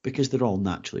know, because they're all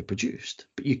naturally produced.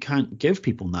 But you can't give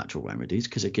people natural remedies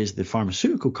because it gives the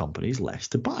pharmaceutical companies less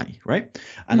to buy, right?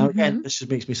 And now, again, this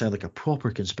just makes me sound like a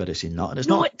proper conspiracy nut, and it's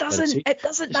not. No, it doesn't. It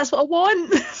doesn't. That's what I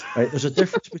want. Right. There's a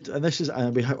difference between, and this is,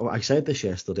 and I said this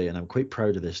yesterday, and I'm quite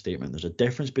proud of this statement. There's a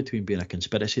difference between being a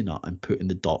conspiracy nut and putting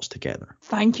the dots together.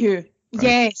 Thank you. Right?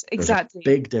 Yes, exactly.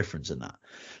 There's a big difference in that.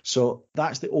 So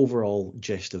that's the overall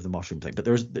gist of the mushroom thing. But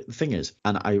the thing is,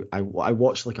 and I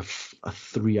watched like a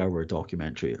 3-hour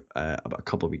documentary about a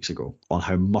couple of weeks ago on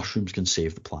how mushrooms can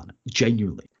save the planet.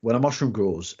 Genuinely, when a mushroom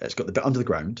grows, it's got the bit under the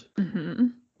ground,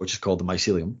 which is called the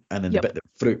mycelium, and then the bit that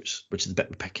fruits, which is the bit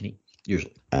we pick and eat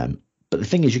usually. But the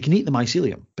thing is, you can eat the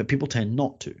mycelium, but people tend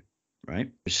not to. Right,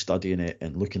 I was studying it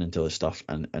and looking into this stuff,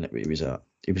 and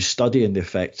it was studying the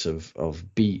effects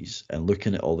of bees and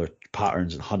looking at all their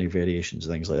patterns and honey variations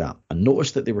and things like that, and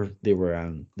noticed that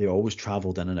they always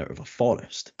travelled in and out of a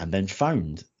forest, and then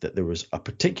found that there was a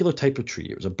particular type of tree.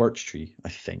 It was a birch tree, I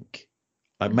think.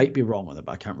 I might be wrong on it,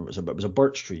 but I can't remember. But it was a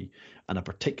birch tree and a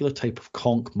particular type of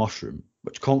conch mushroom,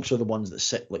 which conchs are the ones that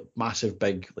sit like massive,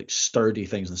 big, like sturdy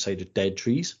things inside of dead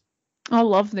trees. I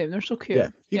love them. They're so cute. Yeah,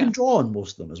 you can draw on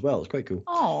most of them as well. It's quite cool.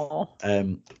 Oh.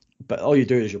 But all you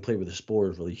do is you play with the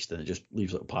spores released, and it just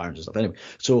leaves little patterns and stuff. Anyway,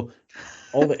 so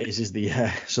all it is the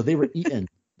so they were eating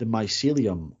the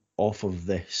mycelium off of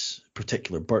this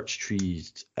particular birch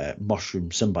tree's mushroom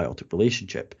symbiotic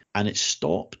relationship, and it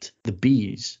stopped the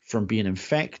bees from being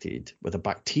infected with a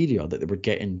bacteria that they were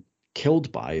getting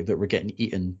killed by, that were getting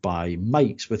eaten by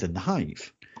mites within the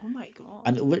hive. Oh my god!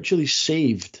 And it literally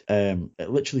saved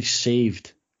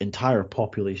entire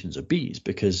populations of bees,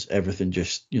 because everything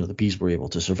just, the bees were able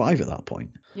to survive at that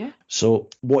point. Yeah. So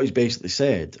what he's basically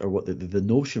said, or what the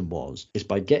notion was, is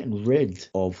by getting rid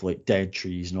of like dead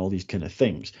trees and all these kind of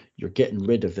things, you're getting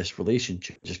rid of this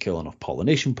relationship, just killing off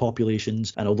pollination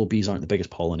populations. And although bees aren't the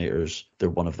biggest pollinators, they're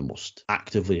one of the most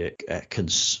actively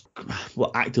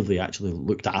actually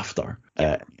looked after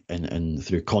and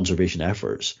through conservation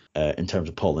efforts in terms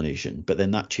of pollination. But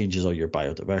then that changes all your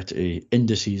biodiversity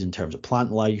indices in terms of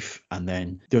plant life, and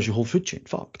then there's your whole food chain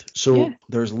fucked. So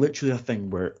there's literally a thing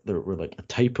where like a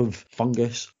type of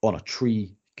fungus on a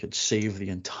tree could save the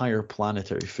entire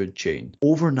planetary food chain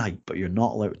overnight, but you're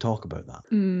not allowed to talk about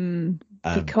that.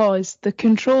 Because the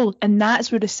control, and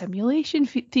that's where the simulation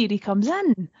theory comes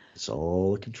in. It's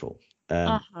all control.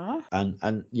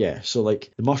 And yeah, so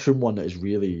like the mushroom one is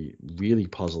really, really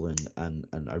puzzling, and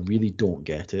I really don't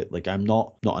get it. Like, I'm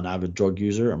not an avid drug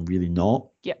user, I'm really not.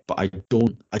 Yeah. But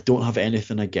I don't have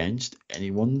anything against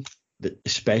anyone that,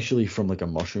 especially from like a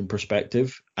mushroom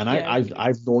perspective. And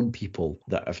I've known people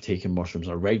that have taken mushrooms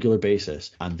on a regular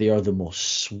basis, and they are the most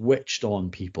switched on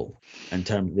people in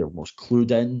terms, they're most clued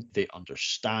in, they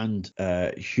understand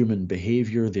human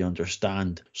behavior, they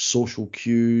understand social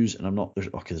cues. And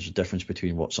there's a difference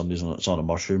between what somebody's on a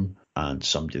mushroom and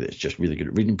somebody that's just really good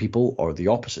at reading people, or the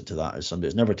opposite to that is somebody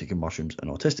that's never taken mushrooms,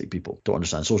 and autistic people don't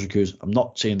understand social cues. I'm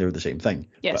not saying they're the same thing.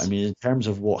 Yes. But I mean, in terms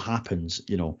of what happens,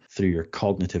 through your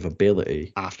cognitive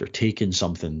ability after taking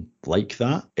something like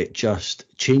that, it just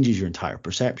changes your entire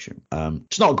perception.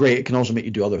 It's not great. It can also make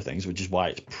you do other things, which is why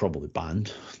it's probably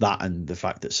banned. That, and the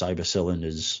fact that psilocybin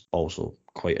is also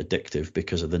quite addictive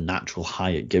because of the natural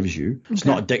high it gives you. It's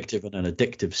not addictive in an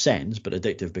addictive sense, but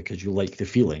addictive because you like the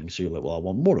feeling. So you're like, well, I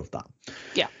want more of that.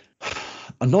 Yeah.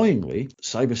 Annoyingly,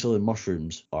 psilocybin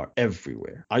mushrooms are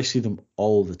everywhere. I see them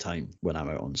all the time when I'm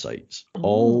out on sites.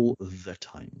 All the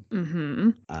time.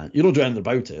 And you don't do anything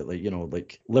about it. Like,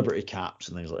 like Liberty caps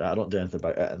and things like that. I don't do anything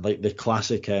about it. And like the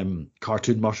classic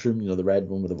cartoon mushroom, the red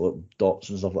one with the little dots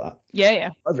and stuff like that.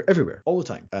 Yeah. Everywhere, all the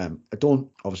time.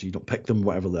 Obviously you don't pick them,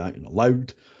 whatever they're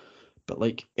allowed. But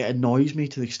like, it annoys me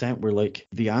to the extent where like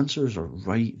the answers are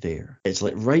right there. It's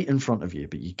like right in front of you,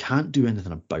 but you can't do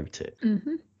anything about it.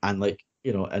 And like,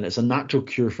 and it's a natural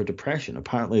cure for depression.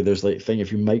 Apparently there's like thing,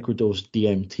 if you microdose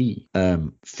DMT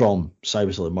from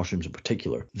psilocybin mushrooms in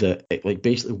particular, that it like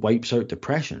basically wipes out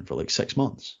depression for like 6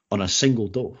 months on a single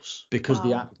dose, because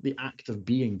the act of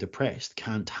being depressed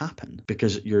can't happen,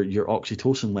 because your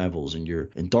oxytocin levels and your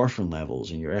endorphin levels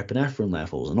and your epinephrine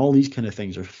levels and all these kind of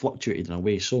things are fluctuated in a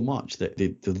way so much that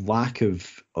the lack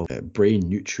of brain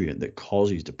nutrient that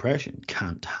causes depression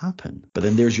can't happen. But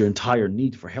then there's your entire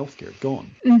need for healthcare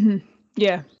gone.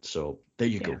 Yeah. So there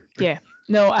you go. Yeah.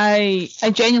 No, I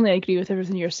genuinely agree with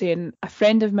everything you're saying. A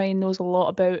friend of mine knows a lot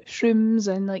about shrooms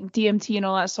and like DMT and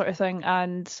all that sort of thing,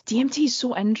 and DMT is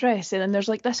so interesting, and there's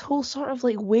like this whole sort of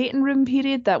like waiting room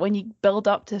period that when you build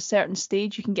up to a certain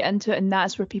stage you can get into it, and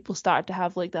that's where people start to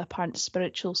have like the apparent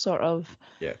spiritual sort of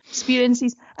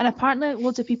experiences. And apparently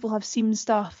loads of people have seen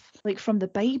stuff like from the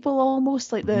Bible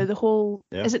almost, like the whole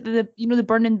is it the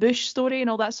burning bush story and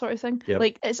all that sort of thing.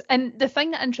 Like and the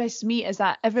thing that interests me is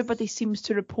that everybody seems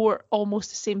to report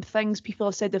almost the same things. People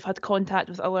have said they've had contact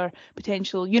with other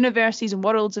potential universes and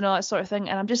worlds and all that sort of thing,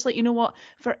 and I'm just like, you know what,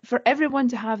 for everyone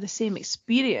to have the same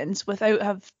experience without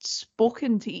have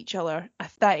spoken to each other,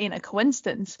 if that ain't a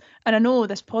coincidence. And I know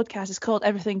this podcast is called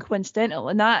Everything Coincidental,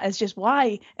 and that is just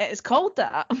why it is called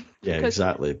that. Yeah,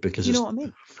 exactly, because you know what I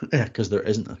mean. Yeah, because there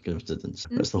isn't a coincidence.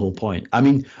 That's the whole point. I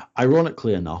mean,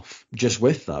 ironically enough, just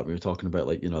with that, we were talking about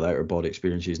like, the outer body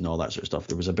experiences and all that sort of stuff.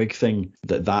 There was a big thing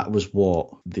that was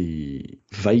what the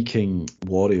Viking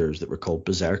warriors that were called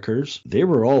berserkers, they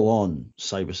were all on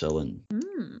psilocybin,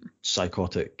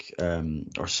 psychotic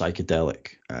or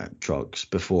psychedelic drugs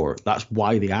before. That's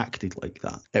why they acted like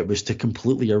that. It was to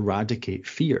completely eradicate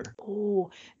fear.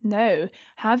 Oh, now,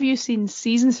 have you seen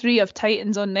season 3 of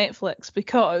Titans on Netflix?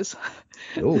 Because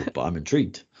No, but I'm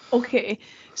intrigued. Okay,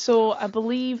 so I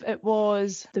believe it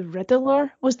was the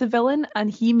Riddler was the villain, and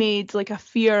he made like a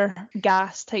fear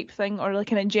gas type thing, or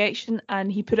like an injection,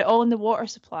 and he put it all in the water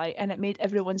supply, and it made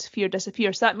everyone's fear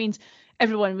disappear. So that means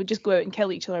everyone would just go out and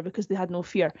kill each other because they had no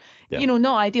fear. Yeah.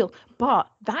 Not ideal. But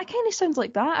that kind of sounds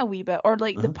like that a wee bit, or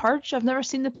like The Purge. I've never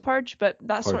seen The Purge, but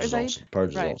that sort of vibe. Awesome. Purge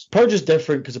is right. awesome. Purge is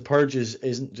different because the Purge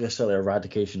isn't necessarily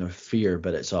eradication of fear,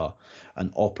 but it's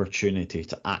an opportunity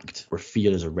to act where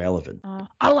fear is irrelevant.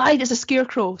 I lied. It's a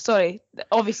scarecrow. Sorry.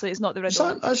 Obviously, it's not the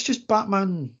Riddler. That's just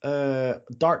Batman.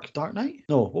 Dark Knight.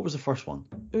 No, what was the first one?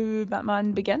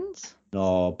 Batman Begins.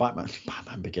 No, Batman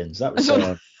Begins. That was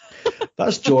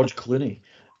that's George Clooney.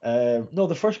 No,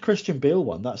 the first Christian Bale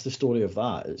one. That's the story of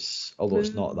that. Although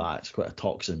it's not that. It's quite a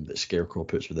toxin that Scarecrow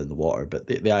puts within the water. But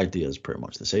the idea is pretty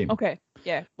much the same. Okay.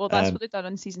 Yeah. Well, that's what they've done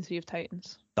in season 3 of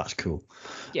Titans. That's cool.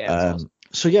 Yeah. Awesome.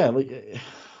 So yeah, like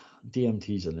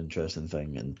DMT is an interesting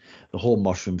thing, and the whole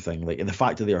mushroom thing, like, and the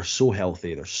fact that they are so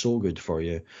healthy, they're so good for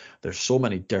you. There's so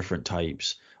many different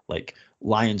types. Like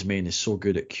lion's mane is so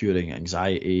good at curing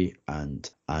anxiety and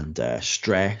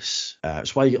stress.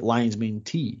 That's why you get lion's mane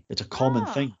tea. It's a common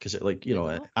thing because it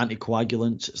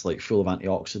anticoagulants. It's like full of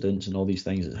antioxidants and all these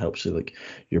things. It helps you like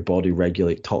your body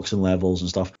regulate toxin levels and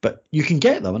stuff. But you can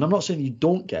get them, and I'm not saying you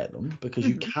don't get them, because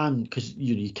you can, because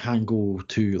you can go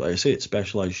to, like I say, it's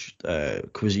specialized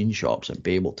cuisine shops and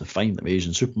be able to find them,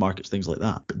 Asian supermarkets, things like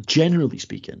that. But generally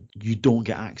speaking, you don't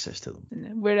get access to them.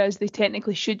 Whereas they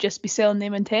technically should just be selling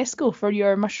them in Tesco for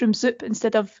your mushroom soup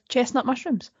instead of chestnut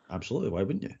mushrooms. Absolutely, why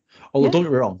wouldn't you? Although don't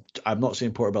get me wrong, I'm not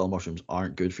saying portobello mushrooms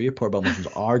aren't good for you. Portobello mushrooms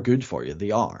are good for you.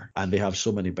 They are, and they have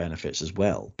so many benefits as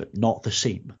well, but not the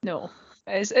same. No,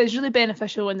 it's really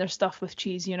beneficial when they're stuffed with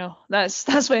cheese.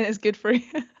 That's when it's good for you.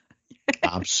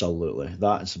 Absolutely,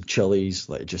 that and some chilies,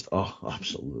 like just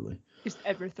absolutely. Just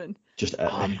everything. Just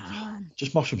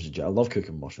mushrooms in general. I love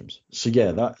cooking mushrooms. So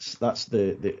yeah, that's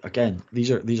the again,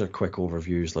 these are quick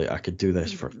overviews. Like I could do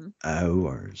this for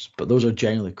hours, but those are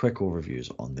generally quick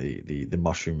overviews on the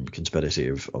mushroom conspiracy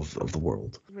of the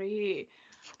world. Great.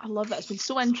 I love that. It's been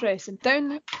so interesting.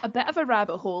 Down a bit of a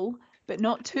rabbit hole, but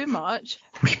not too much.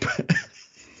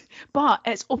 But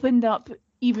it's opened up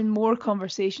even more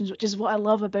conversations, which is what I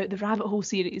love about the rabbit hole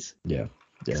series. Yeah.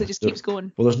 because it just keeps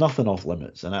going. Well, there's nothing off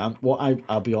limits, and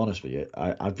I'll be honest with you,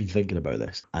 I've been thinking about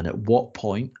this, and at what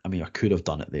point? I mean, I could have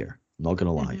done it there. I'm not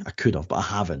gonna lie, I could have, but I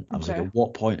haven't. I was like, at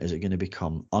what point is it going to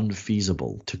become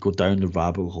unfeasible to go down the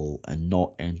rabbit hole and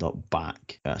not end up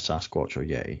back at Sasquatch or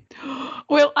Yeti?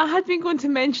 Well, I had been going to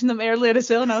mention them earlier as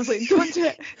well, and I was like, don't do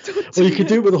it. Well, you could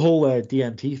do it with the whole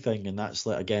DMT thing, and that's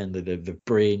like, again, the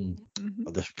brain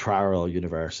of this parallel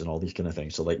universe and all these kind of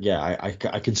things. So like, yeah,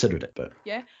 I considered it, but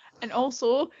yeah. And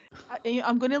also,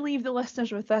 I'm going to leave the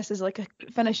listeners with this as like a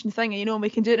finishing thing, and you know, we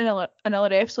can do it in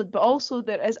another episode. But also,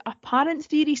 there is apparent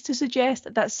theories to suggest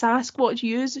that Sasquatch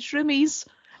use shroomies,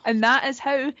 and that is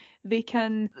how they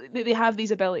have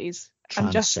these abilities.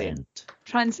 I'm just saying.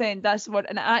 Transcend, that's the word.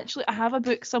 And actually, I have a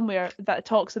book somewhere that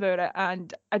talks about it,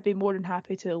 and I'd be more than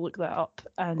happy to look that up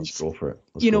and let's go for it.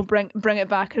 Bring it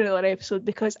back in another episode,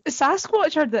 because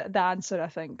Sasquatch are the answer, I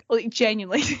think. Like,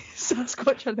 genuinely,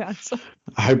 Sasquatch are the answer.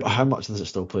 How much does it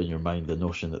still play in your mind, the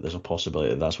notion that there's a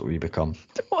possibility that that's what we become?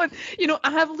 You know,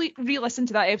 I have re-listened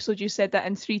to that episode. You said that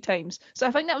in 3 times, so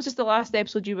I think that was just the last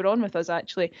episode you were on with us.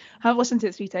 Actually, I have listened to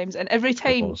it 3 times, and every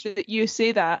time that you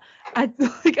say that, I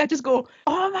just go,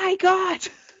 oh my god.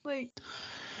 Like,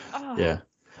 yeah.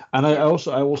 And I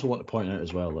also want to point out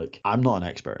as well, like, I'm not an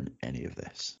expert in any of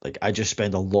this. Like, I just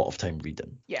spend a lot of time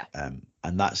reading. Yeah.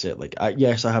 And that's it. Like,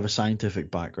 yes, I have a scientific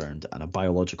background and a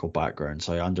biological background,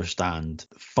 so I understand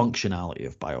the functionality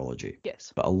of biology.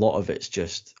 Yes. But a lot of it's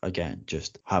just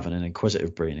having an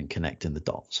inquisitive brain and connecting the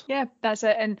dots. Yeah, that's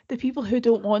it. And the people who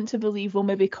don't want to believe will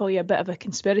maybe call you a bit of a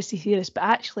conspiracy theorist, but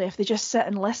actually, if they just sit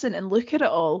and listen and look at it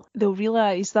all, they'll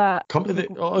realise that.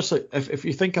 Honestly, if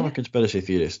you think I'm a conspiracy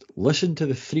theorist, listen to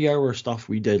the 3-hour stuff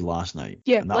we did last night.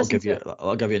 Yeah, and that'll give you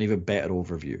an even better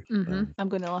overview. I'm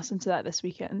going to listen to that this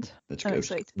weekend. It's good.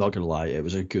 Not gonna lie, it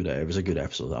was a good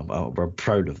episode. We're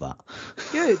proud of that.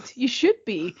 Good, you should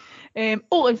be. In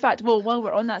fact, well, while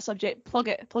we're on that subject, plug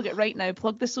it right now.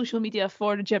 Plug the social media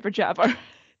for the Jibber Jabber.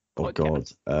 Oh God,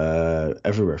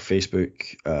 everywhere: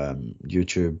 Facebook,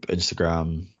 YouTube,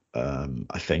 Instagram.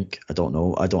 I don't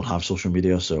know. I don't have social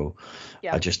media, so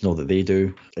I just know that they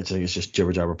do. It's just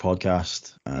Jibber Jabber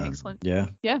Podcast. Excellent. Yeah.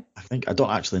 I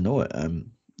don't actually know it.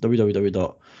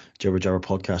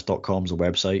 www.jibberjabberpodcast.com is the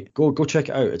website. Go check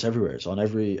it out. It's everywhere. It's on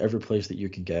every place that you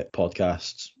can get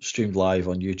podcasts streamed live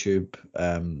on YouTube.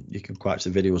 You can watch the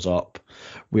videos up.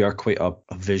 We are quite a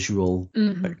visual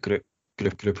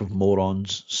group of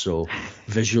morons, so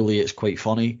visually it's quite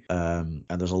funny, and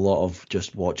there's a lot of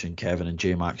just watching Kevin and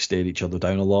J-Max stare each other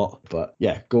down a lot. But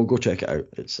yeah, go check it out.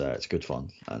 It's good fun,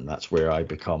 and that's where I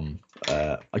become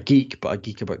a geek, but a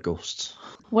geek about ghosts,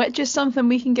 which is something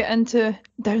we can get into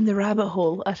down the rabbit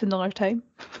hole at another time.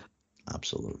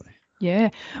 Absolutely. Yeah.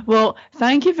 Well,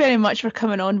 thank you very much for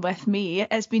coming on with me.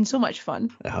 It's been so much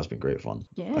fun. It has been great fun.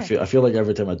 Yeah. I feel like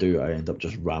every time I do, I end up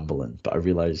just rambling, but I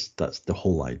realise that's the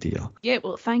whole idea. Yeah,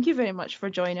 well, thank you very much for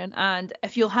joining. And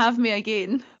if you'll have me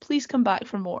again, please come back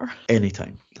for more.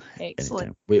 Anytime.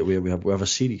 Excellent. Anytime. We have a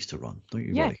series to run, don't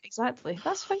you? Yeah, exactly.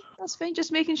 That's fine.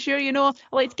 Just making sure, I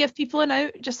like to give people an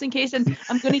out just in case. And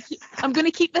I'm gonna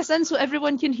keep this in so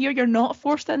everyone can hear you're not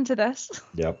forced into this.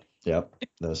 Yep.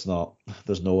 There's no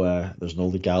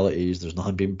legalities. There's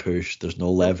nothing being pushed. There's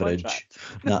no leverage.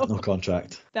 No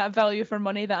contract. That value for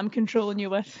money that I'm controlling you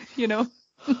with, Yeah.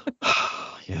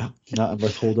 I'm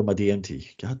withholding my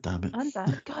DMT. God damn it. And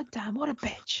that. God damn, what a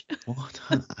bitch. What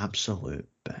an absolute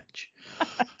bitch.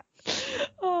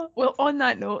 Well, on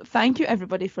that note, thank you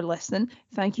everybody for listening.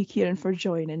 Thank you, Kieran, for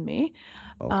joining me.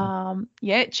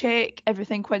 Okay. Check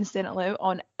everything coincidental out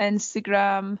on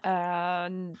Instagram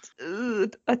and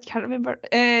I can't remember,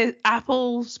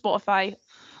 Apple, Spotify,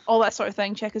 all that sort of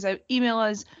thing. Check us out. Email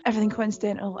us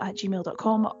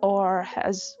everythingcoincidental@gmail.com, or hit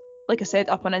us, like I said,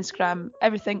 up on Instagram,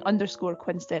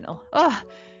 everything_coincidental.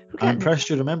 I'm impressed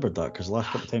you remembered that, because the last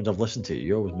couple of times I've listened to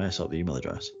you always mess up the email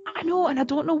address. I know, and I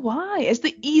don't know why. It's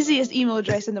the easiest email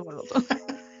address in the world.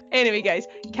 Anyway, guys,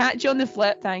 catch you on the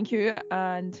flip. Thank you,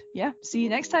 and yeah, see you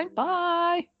next time.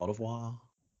 Bye. Au revoir.